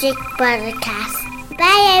Brother Jake podcast.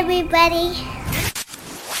 Bye, everybody.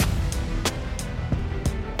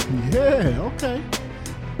 Yeah, okay.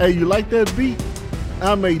 Hey, you like that beat?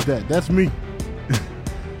 I made that. That's me.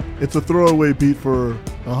 It's a throwaway beat for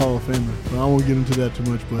a Hall of Famer, so I won't get into that too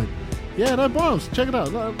much, but yeah, that bombs. Check it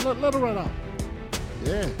out. Let it right out.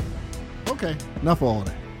 Yeah. Okay. Enough of all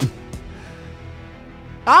that.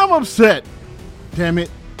 I'm upset. Damn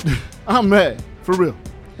it. I'm mad. For real.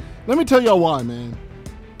 Let me tell y'all why, man.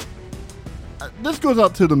 This goes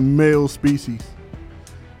out to the male species.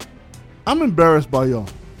 I'm embarrassed by y'all.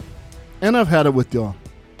 And I've had it with y'all.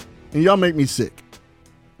 And y'all make me sick.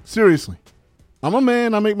 Seriously. I'm a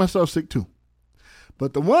man. I make myself sick too.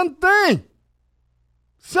 But the one thing,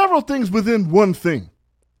 several things within one thing.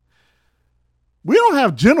 We don't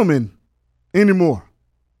have gentlemen anymore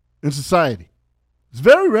in society. It's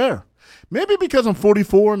very rare. Maybe because I'm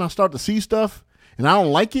 44 and I start to see stuff and I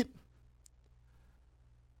don't like it.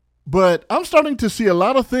 But I'm starting to see a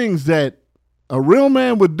lot of things that a real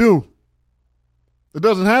man would do. It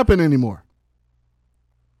doesn't happen anymore.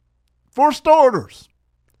 For starters,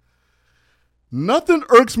 nothing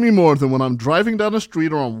irks me more than when I'm driving down the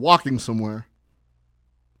street or I'm walking somewhere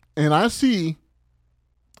and I see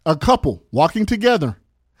a couple walking together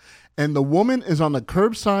and the woman is on the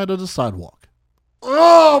curbside of the sidewalk.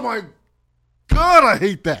 Oh my God, I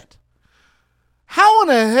hate that. How in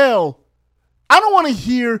the hell? I don't want to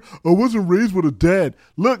hear, I wasn't raised with a dad.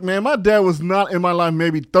 Look, man, my dad was not in my life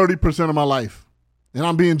maybe 30% of my life. And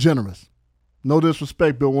I'm being generous. No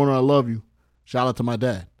disrespect, Bill Warner, I love you. Shout out to my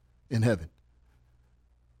dad in heaven.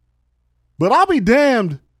 But I'll be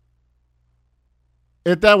damned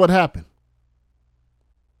if that would happen.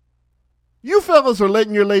 You fellas are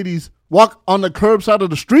letting your ladies walk on the curbside of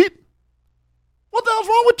the street? What the hell's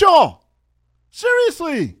wrong with y'all?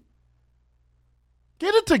 Seriously.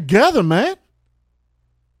 Get it together, man.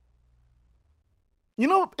 You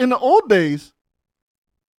know, in the old days,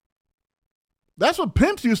 that's what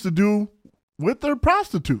pimps used to do with their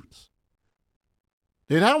prostitutes.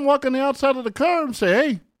 They'd have them walk on the outside of the car and say,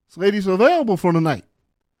 hey, this lady's available for the night.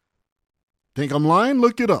 Think I'm lying?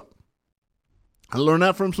 Look it up. I learned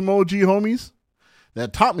that from some OG homies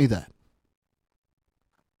that taught me that.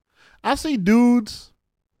 I see dudes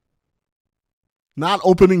not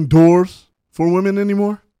opening doors for women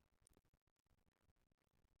anymore.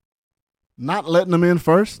 Not letting them in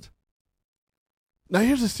first. Now,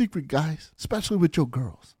 here's a secret, guys, especially with your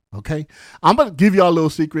girls, okay? I'm going to give y'all a little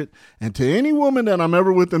secret, and to any woman that I'm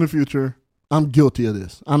ever with in the future, I'm guilty of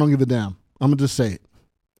this. I don't give a damn. I'm going to just say it.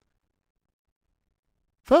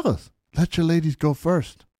 Fellas, let your ladies go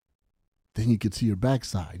first. Then you can see her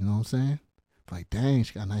backside, you know what I'm saying? Like, dang,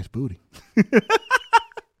 she got a nice booty.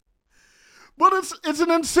 But it's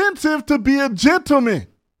an incentive to be a gentleman.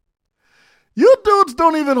 You dudes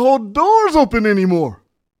don't even hold doors open anymore.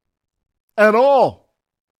 At all.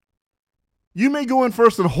 You may go in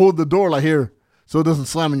first and hold the door like here so it doesn't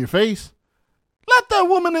slam in your face. Let that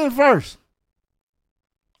woman in first.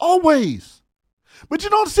 Always. But you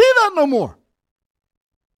don't see that no more.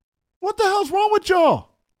 What the hell's wrong with y'all?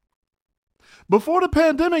 Before the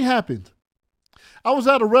pandemic happened, I was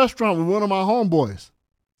at a restaurant with one of my homeboys,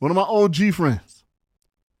 one of my OG friends.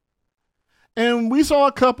 And we saw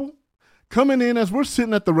a couple coming in as we're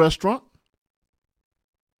sitting at the restaurant.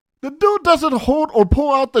 The dude doesn't hold or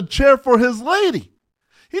pull out the chair for his lady.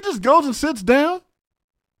 He just goes and sits down.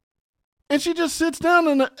 And she just sits down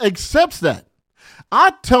and accepts that.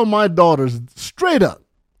 I tell my daughters straight up,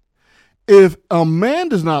 if a man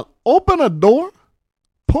does not open a door,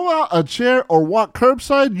 pull out a chair, or walk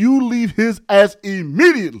curbside, you leave his ass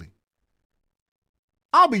immediately.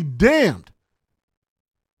 I'll be damned.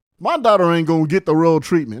 My daughter ain't going to get the real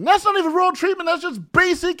treatment. That's not even real treatment. That's just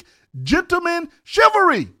basic gentleman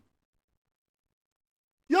chivalry.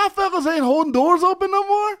 Y'all fellas ain't holding doors open no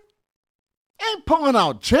more. Ain't pulling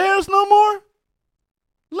out chairs no more.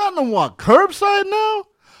 Letting them walk curbside now.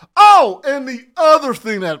 Oh, and the other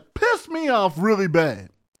thing that pissed me off really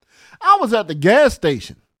bad. I was at the gas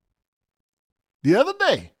station the other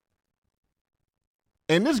day.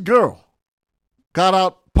 And this girl got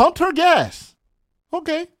out, pumped her gas.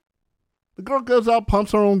 Okay. The girl goes out,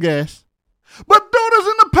 pumps her own gas. But dude is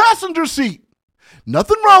in the passenger seat.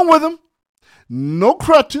 Nothing wrong with him. No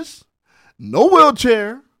crutches. No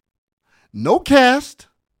wheelchair. No cast.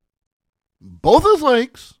 Both his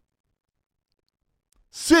legs.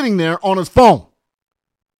 Sitting there on his phone.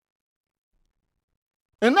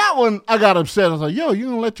 And that one, I got upset. I was like, yo, you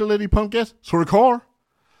gonna let your lady pump gas? It's her car.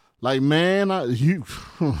 Like, man,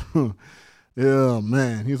 yeah,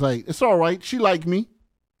 man. He's like, it's all right. She liked me.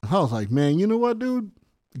 I was like, man, you know what, dude?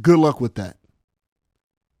 Good luck with that.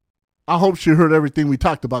 I hope she heard everything we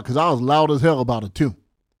talked about because I was loud as hell about it too.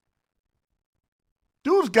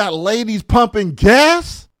 Dude's got ladies pumping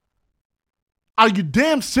gas? Are you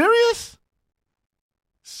damn serious?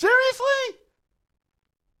 Seriously?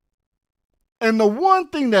 And the one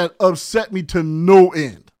thing that upset me to no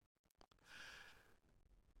end.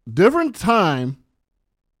 Different time,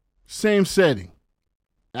 same setting.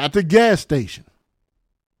 At the gas station.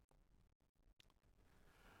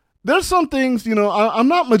 There's some things, I'm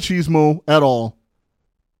not machismo at all.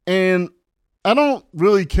 And I don't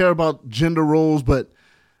really care about gender roles, but,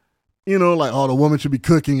 like, the woman should be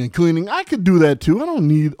cooking and cleaning. I could do that too. I don't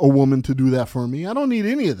need a woman to do that for me. I don't need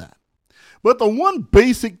any of that. But the one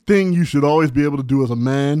basic thing you should always be able to do as a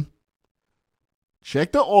man,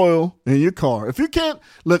 check the oil in your car. If you can't,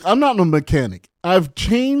 look, I'm not a mechanic. I've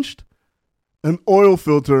changed an oil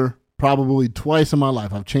filter probably twice in my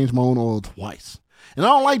life. I've changed my own oil twice. And I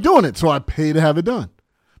don't like doing it, so I pay to have it done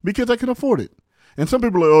because I can afford it. And some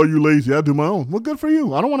people are like, oh, you lazy. I do my own. Well, good for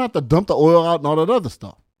you. I don't want to have to dump the oil out and all that other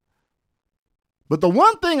stuff. But the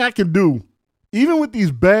one thing I can do, even with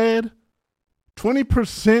these bad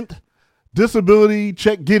 20% disability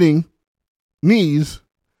check getting knees,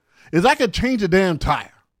 is I could change a damn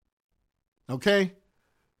tire. Okay?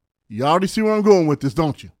 You already see where I'm going with this,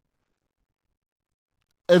 don't you?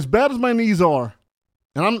 As bad as my knees are,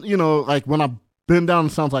 and I'm, like when I bend down,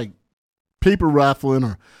 it sounds like paper raffling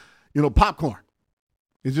or, popcorn.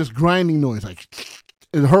 It's just grinding noise. Like,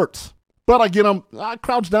 it hurts. But I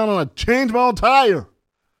crouch down and I change my own tire.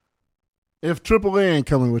 If AAA ain't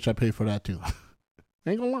coming, which I pay for that too.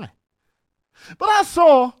 Ain't gonna lie. But I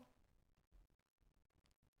saw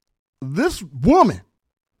this woman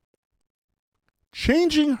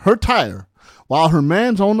changing her tire while her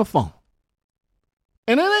man's on the phone.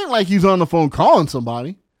 And it ain't like he's on the phone calling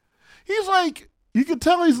somebody. He's like, you could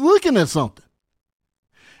tell he's looking at something.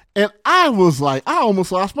 And I was like, I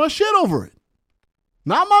almost lost my shit over it.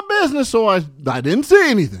 Not my business, so I didn't say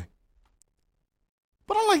anything.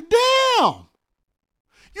 But I'm like, damn.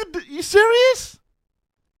 You serious?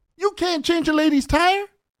 You can't change a lady's tire?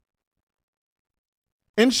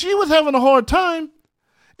 And she was having a hard time.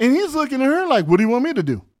 And he's looking at her like, what do you want me to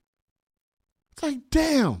do? It's like,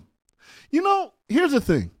 damn. Here's the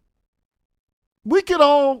thing. We could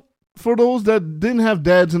all, for those that didn't have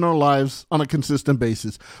dads in our lives on a consistent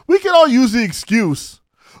basis, we could all use the excuse,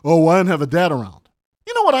 oh, I didn't have a dad around.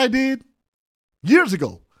 You know what I did? Years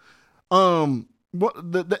ago.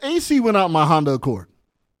 The AC went out in my Honda Accord.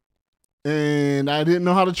 And I didn't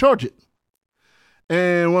know how to charge it.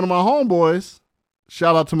 And one of my homeboys,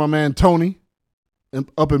 shout out to my man Tony,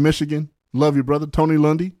 up in Michigan. Love you, brother. Tony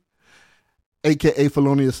Lundy. a.k.a.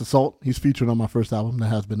 Felonious Assault. He's featured on my first album, That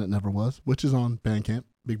Has Been It Never Was, which is on Bandcamp,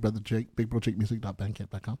 Big Brother Jake,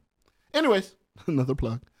 bigbrojakemusic.bandcamp.com. Anyways, another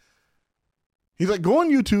plug. He's like, go on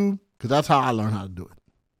YouTube, because that's how I learned how to do it.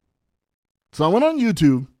 So I went on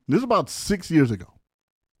YouTube. This is about 7 years ago.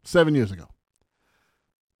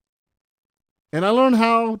 And I learned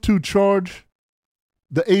how to charge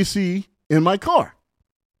the AC in my car.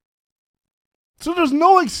 So there's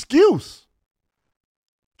no excuse.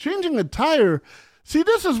 Changing a tire. See,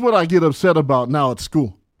 this is what I get upset about now at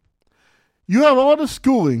school. You have all the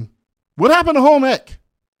schooling. What happened to home ec?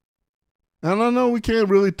 And I know we can't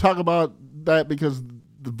really talk about that because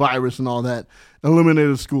the virus and all that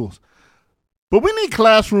eliminated schools. But we need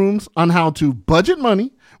classrooms on how to budget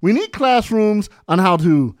money. We need classrooms on how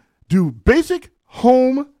to do basic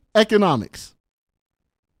home economics.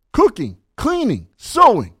 Cooking, cleaning,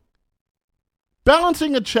 sewing,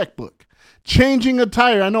 balancing a checkbook, changing a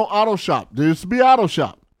tire. I know auto shop. There used to be auto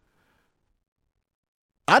shop.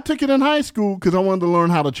 I took it in high school because I wanted to learn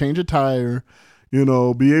how to change a tire, be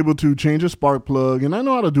able to change a spark plug. And I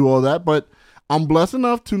know how to do all that, but I'm blessed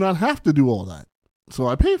enough to not have to do all that. So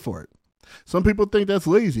I pay for it. Some people think that's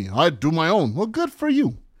lazy. I do my own. Well, good for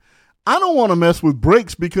you. I don't want to mess with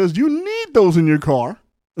brakes because you need those in your car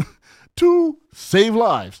to save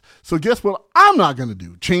lives. So guess what I'm not going to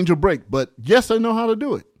do? Change a brake. But yes, I know how to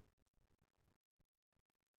do it.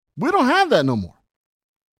 We don't have that no more.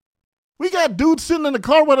 We got dudes sitting in the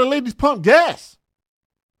car while the ladies pump gas.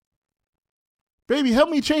 Baby, help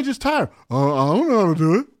me change this tire. I don't know how to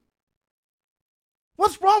do it.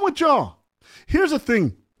 What's wrong with y'all? Here's the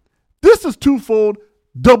thing. This is twofold,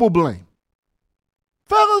 double blame.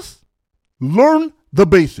 Fellas, learn the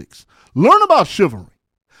basics. Learn about chivalry.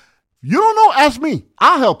 You don't know, ask me.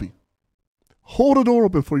 I'll help you. Hold the door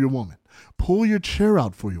open for your woman. Pull your chair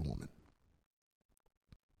out for your woman.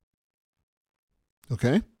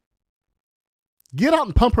 Okay? Get out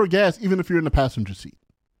and pump her gas even if you're in the passenger seat.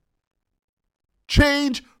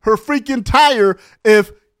 Change her freaking tire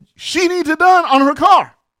if she needs it done on her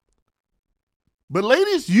car. But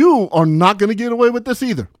ladies, you are not going to get away with this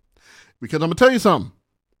either. Because I'm going to tell you something.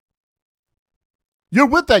 You're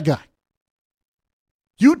with that guy.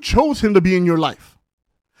 You chose him to be in your life.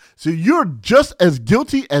 So you're just as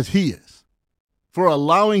guilty as he is for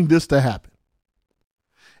allowing this to happen.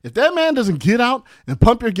 If that man doesn't get out and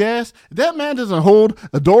pump your gas, if that man doesn't hold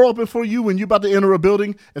a door open for you when you're about to enter a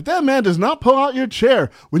building, if that man does not pull out your chair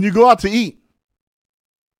when you go out to eat,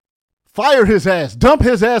 fire his ass, dump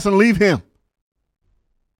his ass and leave him.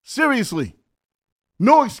 Seriously.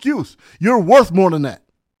 No excuse. You're worth more than that.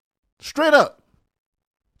 Straight up.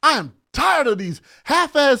 I am tired of these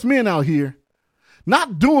half-ass men out here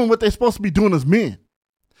not doing what they're supposed to be doing as men.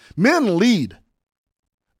 Men lead.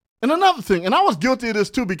 And another thing, and I was guilty of this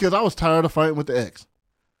too because I was tired of fighting with the ex.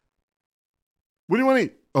 What do you want to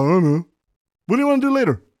eat? I don't know. What do you want to do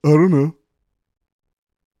later? I don't know.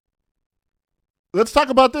 Let's talk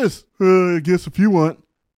about this. I guess if you want.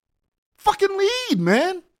 Fucking lead,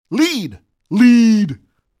 man. Lead.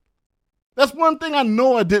 That's one thing I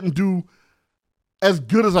know I didn't do as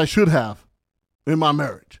good as I should have in my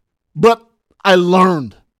marriage. But I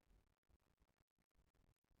learned.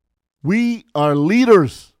 We are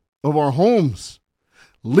leaders of our homes.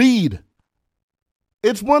 Lead.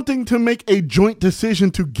 It's one thing to make a joint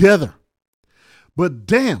decision together. But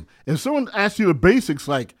damn, if someone asks you the basics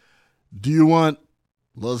like, do you want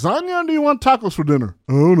lasagna or do you want tacos for dinner?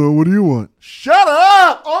 I don't know. What do you want? Shut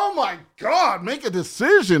up. Oh my God. Make a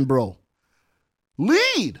decision, bro.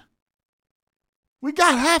 Lead. We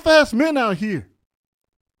got half-ass men out here.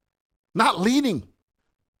 Not leading.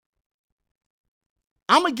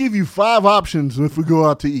 I'm going to give you 5 options if we go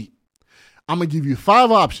out to eat. I'm going to give you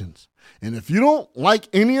 5 options. And if you don't like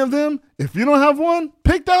any of them, if you don't have one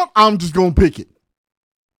picked out, I'm just going to pick it.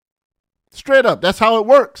 Straight up. That's how it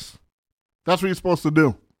works. That's what you're supposed to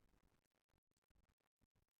do.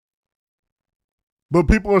 But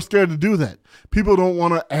people are scared to do that. People don't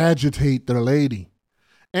want to agitate their lady.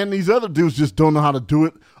 And these other dudes just don't know how to do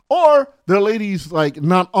it. Or their lady's like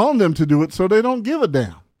not on them to do it, so they don't give a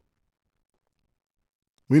damn.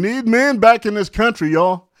 We need men back in this country,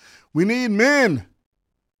 y'all. We need men.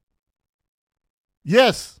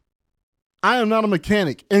 Yes, I am not a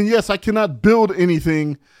mechanic. And yes, I cannot build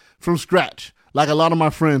anything from scratch like a lot of my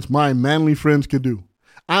friends, my manly friends, could do.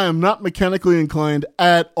 I am not mechanically inclined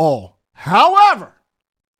at all. However,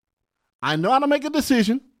 I know how to make a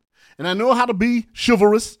decision, and I know how to be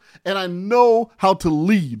chivalrous, and I know how to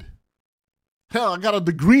lead. Hell, I got a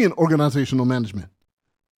degree in organizational management.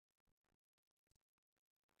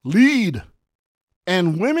 Lead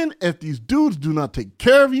And women, if these dudes do not take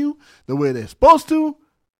care of you the way they're supposed to,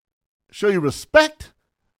 show you respect,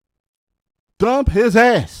 dump his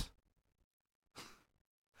ass.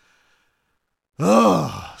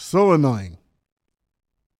 Oh, so annoying.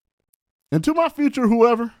 And to my future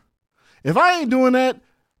whoever, if I ain't doing that,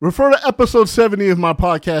 refer to episode 70 of my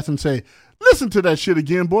podcast and say, listen to that shit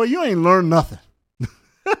again, boy. You ain't learned nothing.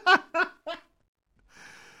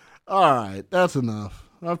 All right, that's enough.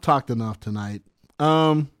 I've talked enough tonight.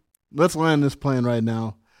 Let's land this plane right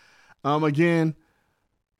now. Again,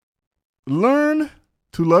 learn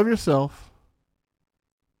to love yourself.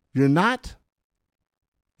 You're not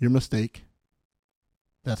your mistake.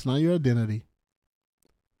 That's not your identity.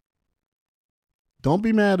 Don't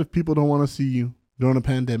be mad if people don't want to see you during a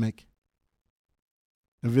pandemic.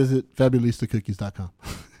 And visit fabulisticookies.com.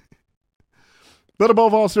 But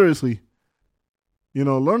above all, seriously,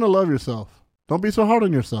 learn to love yourself. Don't be so hard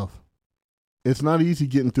on yourself. It's not easy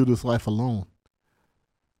getting through this life alone.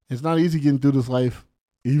 It's not easy getting through this life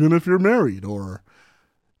even if you're married or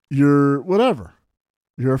you're whatever.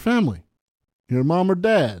 You're a family. You're a mom or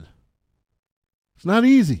dad. It's not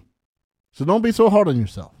easy. So don't be so hard on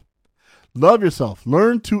yourself. Love yourself.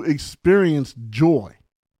 Learn to experience joy.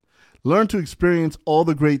 Learn to experience all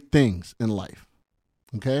the great things in life.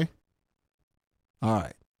 Okay? All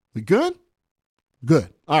right. We good?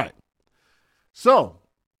 Good. All right. So,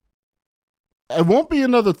 it won't be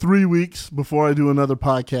another 3 weeks before I do another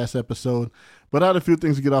podcast episode, but I had a few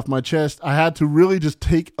things to get off my chest. I had to really just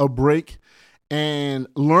take a break and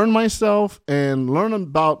learn myself and learn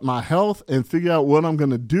about my health and figure out what I'm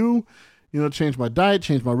going to do. Change my diet,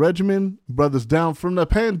 change my regimen. Brother's down. From the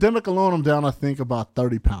pandemic alone, I'm down, I think, about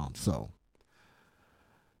 30 pounds. So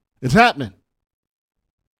it's happening.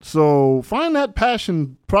 So find that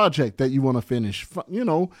passion project that you want to finish. You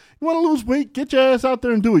want to lose weight, get your ass out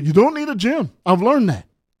there and do it. You don't need a gym. I've learned that.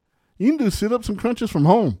 You can do sit-ups and crunches from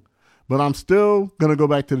home. But I'm still going to go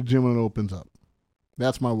back to the gym when it opens up.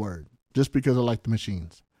 That's my word. Just because I like the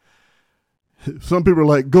machines. Some people are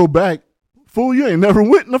like, go back. Fool, you ain't never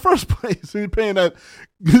went in the first place. So you're paying that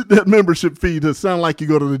membership fee to sound like you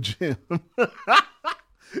go to the gym.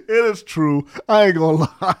 It is true. I ain't gonna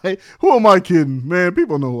lie. Who am I kidding? Man,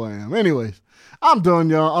 people know who I am. Anyways, I'm done,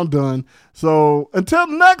 y'all. I'm done. So until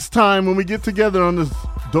next time when we get together on this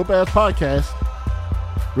dope-ass podcast,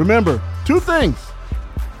 remember 2 things.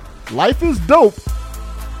 Life is dope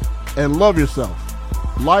and love yourself.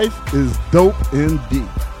 Life is dope indeed.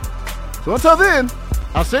 So until then,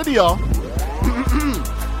 I'll say to y'all,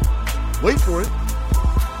 wait for it.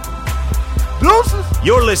 Deuces.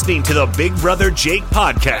 You're listening to the Big Brother Jake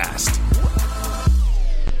podcast.